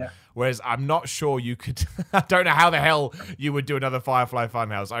wish. Yeah. Whereas I'm not sure you could. I don't know how the hell you would do another Firefly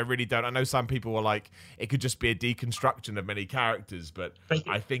Funhouse. I really don't. I know some people were like, it could just be a deconstruction of many characters, but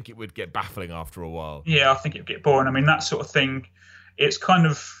I think it would get baffling after a while. Yeah, I think it'd get boring. I mean, that sort of thing. It's kind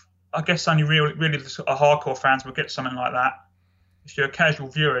of. I guess only really the sort of hardcore fans would get something like that. If you're a casual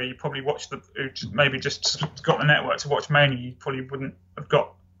viewer, you probably watch maybe just got the network to watch Mania, you probably wouldn't have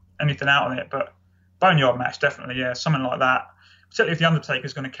got anything out of it. But Boneyard match, definitely, yeah, something like that. Particularly if the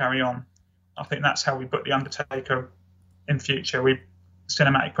Undertaker's going to carry on. I think that's how we put the Undertaker in future.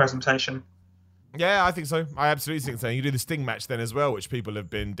 Cinematic presentation. Yeah, I think so. I absolutely think so. You do the Sting match then as well, which people have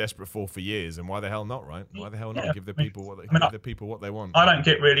been desperate for years, and why the hell not, right? Why the hell not give the people what they want? I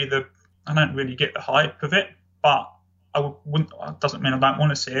don't really get the hype of it, but it doesn't mean I don't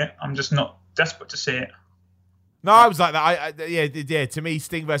want to see it. I'm just not desperate to see it. No, I was like that. Yeah. To me,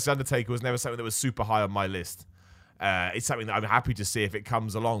 Sting versus Undertaker was never something that was super high on my list. It's something that I'm happy to see if it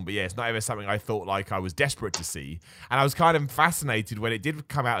comes along, but yeah, it's not ever something I thought like I was desperate to see. And I was kind of fascinated when it did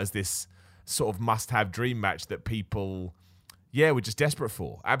come out as this sort of must-have dream match that people, were just desperate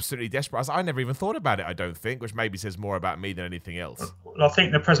for. Absolutely desperate. I never even thought about it, I don't think, which maybe says more about me than anything else. Well, I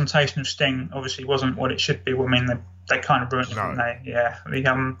think the presentation of Sting obviously wasn't what it should be. Well, I mean, they kind of ruined it, didn't they? Yeah.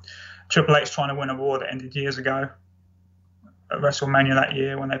 The Triple H trying to win a war that ended years ago at WrestleMania that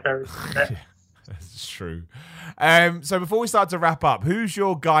year when they buried it. That's true. So before we start to wrap up, who's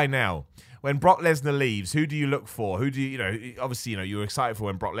your guy now? When Brock Lesnar leaves, who do you look for? Who do you obviously, you were excited for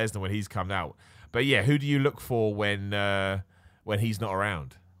when Brock Lesnar, when he's come out. But yeah, who do you look for when he's not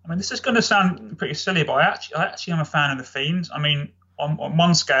around? I mean, this is going to sound pretty silly, but I actually am a fan of The Fiend. I mean, on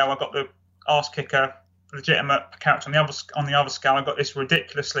one scale, I got the arse kicker, legitimate character. On the other scale, I got this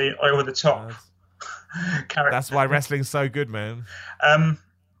ridiculously over the top character. That's why wrestling's so good, man.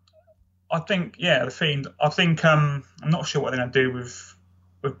 I think, The Fiend. I think I'm not sure what they're going to do with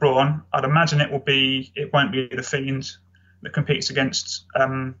Braun. I'd imagine it won't be The Fiend that competes against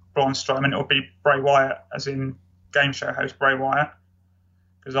Braun Strowman. It'll be Bray Wyatt, as in game show host Bray Wyatt,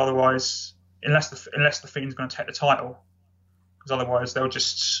 because otherwise, unless the Fiend's going to take the title, because otherwise they'll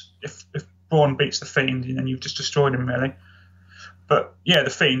just if Braun beats the Fiend, then you've just destroyed him really. But yeah,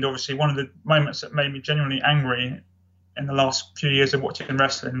 the Fiend, obviously, one of the moments that made me genuinely angry in the last few years of watching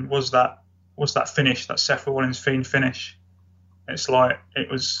wrestling was that finish, that Seth Rollins Fiend finish. It's like, it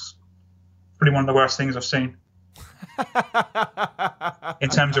was probably one of the worst things I've seen. In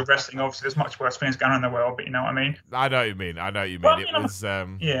terms of wrestling, obviously, there's much worse things going on in the world, but you know what I mean? I know what you mean. But, it was...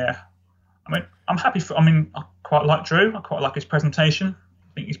 Yeah. I mean, I'm happy for... I mean, I quite like Drew. I quite like his presentation.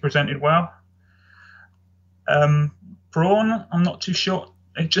 I think he's presented well. Braun, I'm not too sure.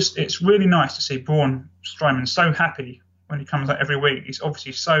 It's really nice to see Braun Strowman so happy when he comes out every week. He's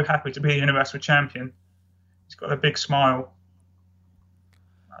obviously so happy to be the Universal Champion. He's got a big smile.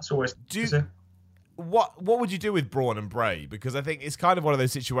 That's always... What would you do with Braun and Bray? Because I think it's kind of one of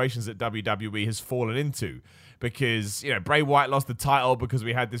those situations that WWE has fallen into. Because, Bray Wyatt lost the title because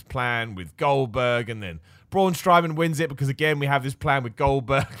we had this plan with Goldberg, and then Braun Strowman wins it because, again, we have this plan with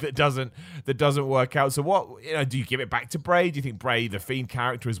Goldberg that doesn't work out. So what, do you give it back to Bray? Do you think Bray, the Fiend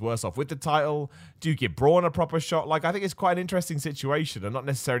character, is worse off with the title? Do you give Braun a proper shot? Like, I think it's quite an interesting situation, and not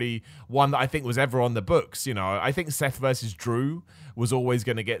necessarily one that I think was ever on the books. I think Seth versus Drew was always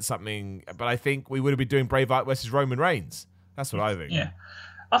going to get something, but I think we would have been doing Bray Wyatt versus Roman Reigns. That's what I think. Yeah.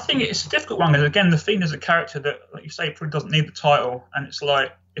 I think it's a difficult one because, again, the Fiend is a character that, like you say, probably doesn't need the title. And it's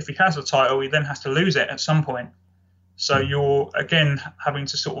like, if he has the title, he then has to lose it at some point. So you're again having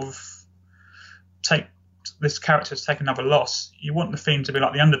to sort of take this character's take another loss. You want the Fiend to be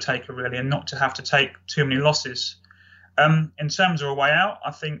like the Undertaker really, and not to have to take too many losses. In terms of a way out, I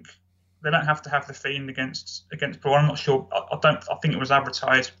think they don't have to have the Fiend against Braun. I'm not sure. I think it was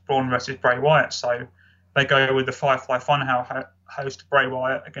advertised Braun versus Bray Wyatt, so they go with the Firefly Funhouse host Bray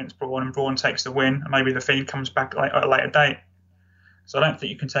Wyatt against Braun, and Braun takes the win, and maybe the Fiend comes back at a later date. So I don't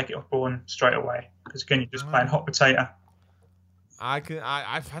think you can take it off Braun straight away, because again, you're just playing hot potato. I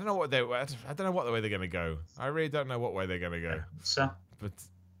don't know what way they're going to go. I really don't know what way they're going to go. So, but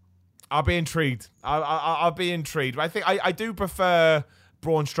I'll be intrigued. I'll be intrigued. But I think I do prefer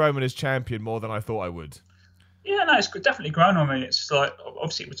Braun Strowman as champion more than I thought I would. Yeah, no, it's definitely grown on me. It's like,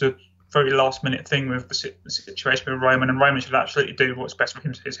 obviously it was a very last minute thing with the situation with Roman, and Roman should absolutely do what's best for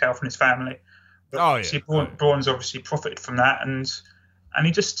him, his health and his family. But Braun's obviously profited from that, and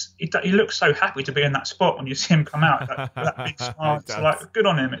he looks so happy to be in that spot when you see him come out. That big smile. It's like, good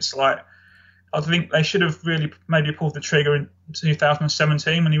on him. It's like, I think they should have really maybe pulled the trigger in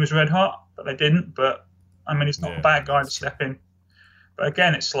 2017 when he was red hot, but they didn't. But I mean, he's not a bad guy to step in. But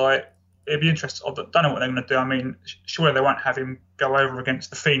again, it's like, it'd be interesting. I don't know what they're going to do. I mean, surely they won't have him go over against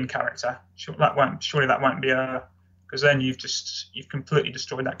the Fiend character. Surely that won't be because then you've completely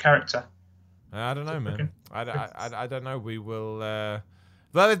destroyed that character. I don't know, man. I don't know. We will.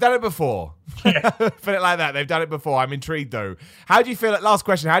 Well, they've done it before. Yeah. Put it like that. They've done it before. I'm intrigued, though. How do you feel? Last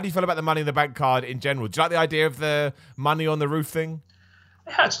question. How do you feel about the Money in the Bank card in general? Do you like the idea of the money on the roof thing?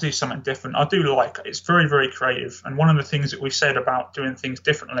 They had to do something different. I do like it. It's very, very creative. And one of the things that we said about doing things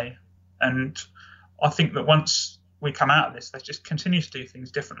differently, and I think that once we come out of this, they just continue to do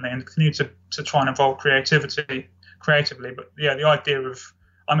things differently and continue to try and evolve creatively. But yeah, the idea of,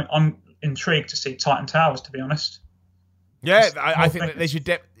 I'm intrigued to see Titan Towers, to be honest. Yeah, I think that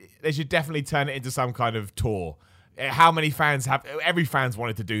they should definitely turn it into some kind of tour. How many fans have? Every fan's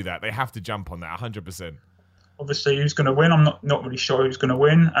wanted to do that. They have to jump on that 100%. Obviously, who's going to win? I'm not really sure who's going to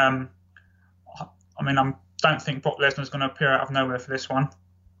win. I don't think Brock Lesnar's going to appear out of nowhere for this one.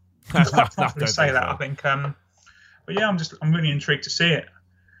 I can't really say that. I think, but yeah, I'm really intrigued to see it.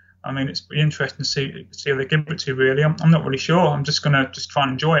 I mean, it's really interesting to see who they give it to. Really, I'm not really sure. I'm just going to try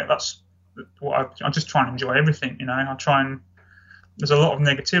and enjoy it. That's what I just try and enjoy everything. You know, I try and. There's a lot of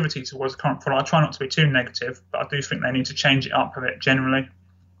negativity towards the current product. I try not to be too negative, but I do think they need to change it up a bit generally.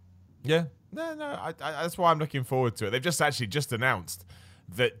 Yeah. No. That's why I'm looking forward to it. They've just announced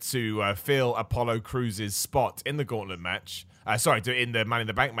that to fill Apollo Crews' spot in the gauntlet match, in the Money in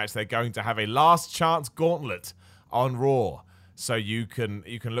the Bank match, they're going to have a last chance gauntlet on Raw. So you can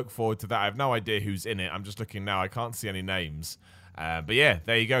look forward to that. I have no idea who's in it. I'm just looking now. I can't see any names. But yeah,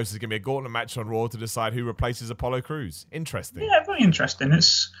 there you go. So there's going to be a gauntlet match on Raw to decide who replaces Apollo Crews. Interesting. Yeah, very interesting.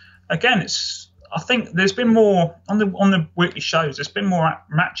 I think there's been more on the weekly shows. There's been more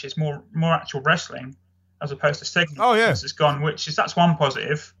matches, more actual wrestling, as opposed to segments. Oh yeah, it's gone. That's one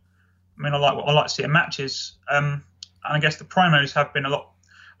positive. I mean, I like to see matches. And I guess the promos have been a lot.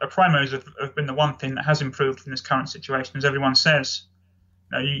 The promos have been the one thing that has improved in this current situation, as everyone says.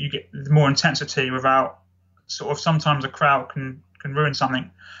 You get more intensity without sort of. Sometimes a crowd can ruin something.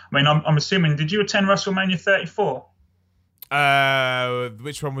 I mean, I'm assuming. Did you attend WrestleMania 34?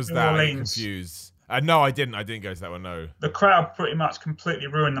 Which one was that? I'm confused. No, I didn't. I didn't go to that one. No. The crowd pretty much completely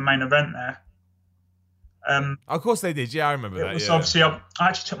ruined the main event there. Of course they did. Yeah, I remember that. It was obviously. I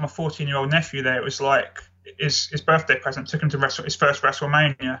actually took my 14-year-old nephew there. It was like his birthday present. Took him to his first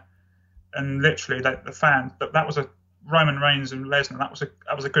WrestleMania, and literally the fan. That was a Roman Reigns and Lesnar. That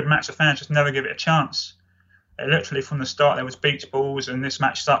was a good match. The fans just never give it a chance. Literally from the start, there was beach balls and this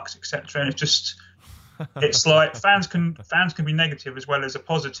match sucks, etc. And it's like fans can be negative as well as a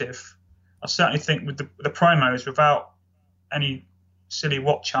positive. I certainly think with the promos, without any silly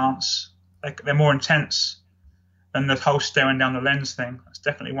what chants, they're more intense than the whole staring down the lens thing. That's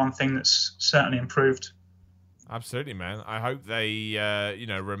definitely one thing that's certainly improved. Absolutely, man. I hope they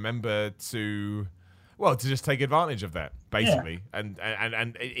remember to just take advantage of that, basically. Yeah.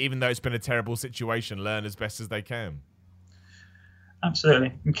 And even though it's been a terrible situation, learn as best as they can.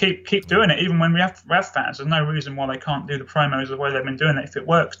 Absolutely. And keep doing it. Even when we have fans, there's no reason why they can't do the promos the way they've been doing it. If it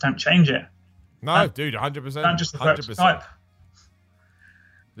works, don't change it. No, dude, 100%. Don't just 100%.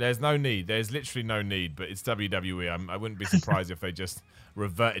 There's no need. There's literally no need, but it's WWE. I wouldn't be surprised if they just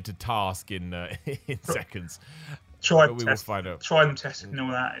reverted to task in seconds. Try them tested and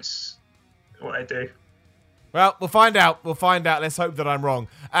all that. It's what they do. Well, we'll find out. Let's hope that I'm wrong.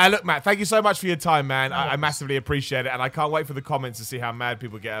 Look, Matt, thank you so much for your time, man. I massively appreciate it, and I can't wait for the comments to see how mad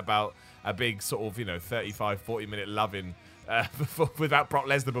people get about a big sort of, 35, 40-minute loving without Brock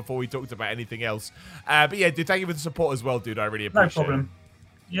Lesnar before we talked about anything else. But yeah, dude, thank you for the support as well, dude. I really appreciate it. No problem.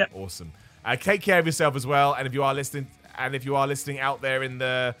 Yeah. Awesome. Take care of yourself as well. And if you are listening out there in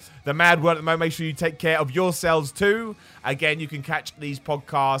the mad world at the moment, make sure you take care of yourselves too. Again, you can catch these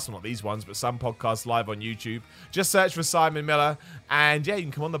podcasts, well, not these ones, but some podcasts live on YouTube. Just search for Simon Miller. And yeah, you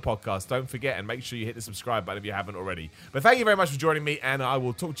can come on the podcast. Don't forget, and make sure you hit the subscribe button if you haven't already. But thank you very much for joining me, and I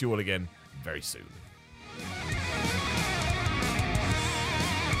will talk to you all again very soon.